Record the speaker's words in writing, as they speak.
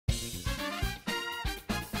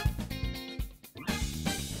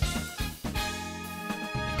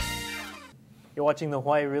You're watching the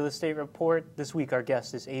Hawaii Real Estate Report. This week our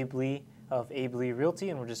guest is Abe Lee of Abe Lee Realty,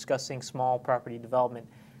 and we're discussing small property development.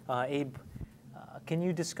 Abe, can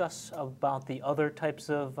you discuss about the other types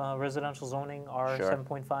of residential zoning,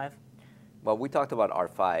 R7.5? Well, we talked about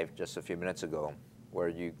R5 just a few minutes ago, where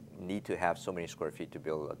you need to have so many square feet to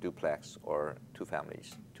build a duplex or two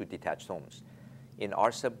families, two detached homes. In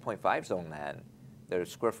R7.5 zone land, the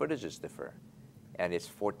square footages differ, and it's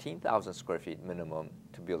 14,000 square feet minimum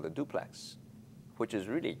to build a duplex, which is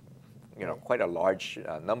really, quite a large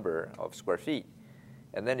number of square feet.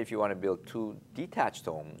 And then if you want to build two detached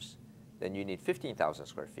homes, then you need 15,000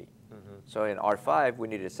 square feet. So in R5, we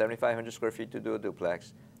needed 7,500 square feet to do a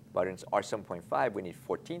duplex, but in R7.5, we need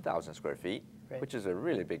 14,000 square feet, which is a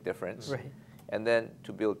really big difference. And then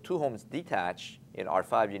to build two homes detached, in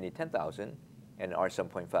R5, you need 10,000, and in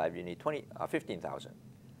R7.5, you need 15,000.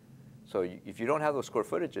 So if you don't have those square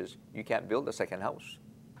footages, you can't build a second house.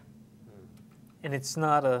 And it's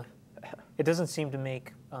not it doesn't seem to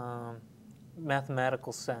make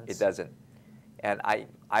mathematical sense. It doesn't. And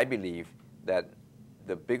I believe that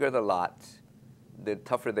the bigger the lot, the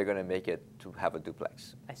tougher they're going to make it to have a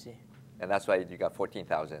duplex. I see. And that's why you got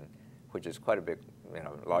 14,000, which is quite a bit,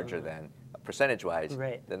 larger than, percentage-wise,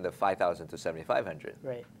 than the 5,000 to 7,500.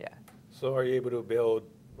 Yeah. So are you able to build,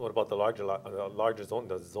 what about the larger zone,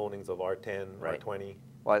 the zonings of R10, R20?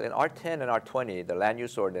 Well, in R10 and R20, the land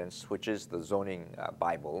use ordinance, which is the zoning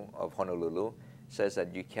Bible of Honolulu, says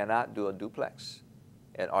that you cannot do a duplex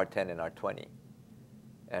in R10 and R20.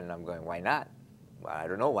 And I'm going, why not? Well, I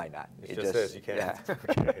don't know why not. It just says you can't.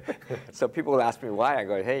 Yeah. So people ask me why. I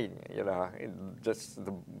go, hey, just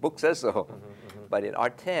the book says so. But in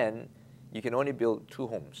R10, you can only build two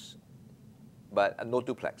homes, but no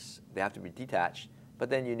duplex. They have to be detached.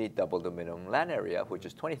 But then you need double the minimum land area, which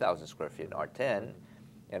is 20,000 square feet in R10.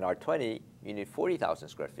 And R20, you need 40,000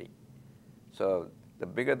 square feet. So the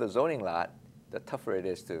bigger the zoning lot, the tougher it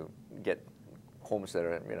is to get homes that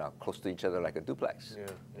are close to each other like a duplex.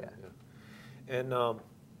 Yeah. And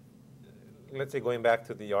let's say going back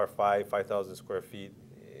to the R5, 5,000 square feet,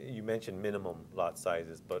 you mentioned minimum lot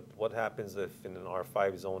sizes, but what happens if in an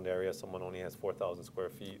R5 zoned area someone only has 4,000 square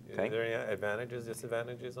feet? Are there any advantages,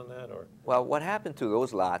 disadvantages on that? Or? Well, what happened to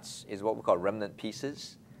those lots is what we call remnant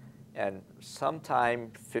pieces. And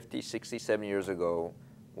sometime 50, 60, 70 years ago,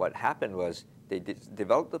 what happened was they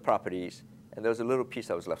developed the properties, and there was a little piece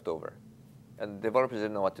that was left over. And the developers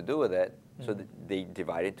didn't know what to do with it, so they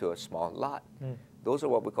divided to a small lot. Those are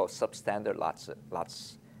what we call substandard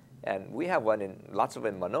lots. And we have lots of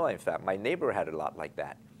in Manoa, in fact. My neighbor had a lot like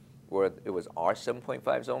that, where it was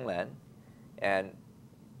R7.5 zone land, and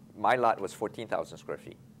my lot was 14,000 square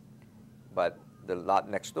feet. But the lot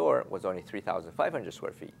next door was only 3,500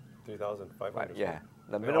 square feet. 3,500? Yeah.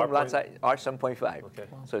 The minimum lot size, R7.5. Okay.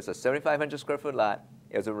 Wow. So it's a 7,500 square foot lot.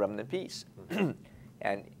 It was a remnant piece.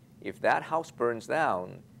 And if that house burns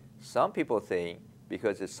down, some people think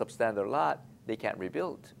because it's substandard lot, they can't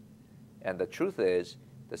rebuild. And the truth is,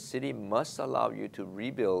 the city must allow you to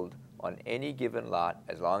rebuild on any given lot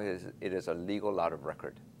as long as it is a legal lot of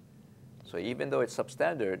record. So even though it's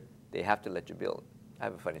substandard, they have to let you build. I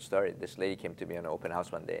have a funny story. This lady came to me on an open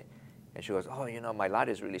house one day, and she goes, oh, my lot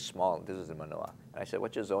is really small. This is in Manoa. And I said,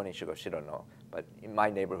 what's your zoning? She goes, she don't know. But in my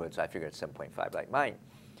neighborhood, so I figured it's 7.5 like mine.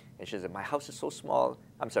 And she said, my house is so small.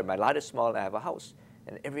 I'm sorry, my lot is small and I have a house.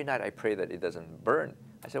 And every night I pray that it doesn't burn.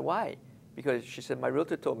 I said, why? Because she said, my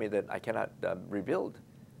realtor told me that I cannot rebuild.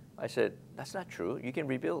 I said, that's not true. You can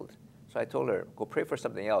rebuild. So I told her, go pray for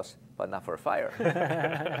something else, but not for a fire.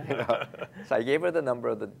 So I gave her the number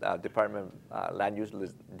of the Department Land Use,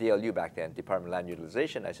 DLU back then, Department of Land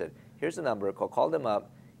Utilization. I said, here's the number, call them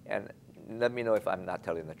up, and let me know if I'm not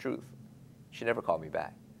telling the truth. She never called me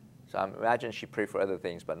back. So I imagine she prayed for other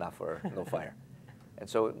things, but not for no fire. And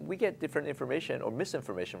so we get different information or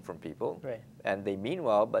misinformation from people, and they mean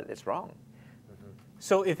well, but it's wrong.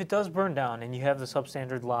 So if it does burn down and you have the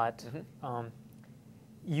substandard lot,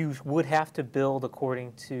 you would have to build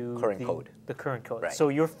according to the current code. Right. So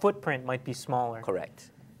your footprint might be smaller.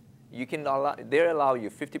 Correct. You can they allow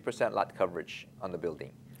you 50% lot coverage on the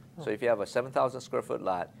building. So if you have a 7,000 square foot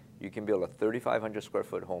lot, you can build a 3,500 square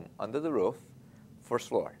foot home under the roof, first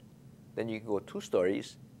floor. Then you can go 2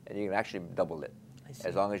 stories, and you can actually double it,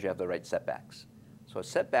 as long as you have the right setbacks. So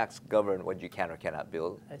setbacks govern what you can or cannot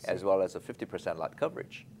build, as well as a 50% lot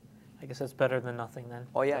coverage. I guess that's better than nothing then.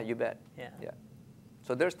 Oh yeah, you bet. Yeah.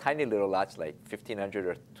 So there's tiny little lots like 1,500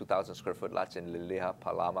 or 2,000 square foot lots in Liliha,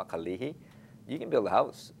 Palama, Kalihi. You can build a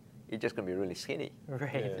house. It's just going to be really skinny.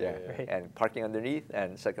 Right. Right. And parking underneath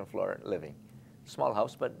and second floor living. Small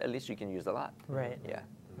house, but at least you can use the lot. Right. Yeah.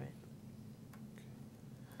 Right.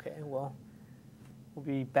 Okay, well,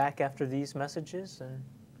 We'll be back after these messages and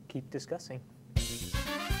keep discussing.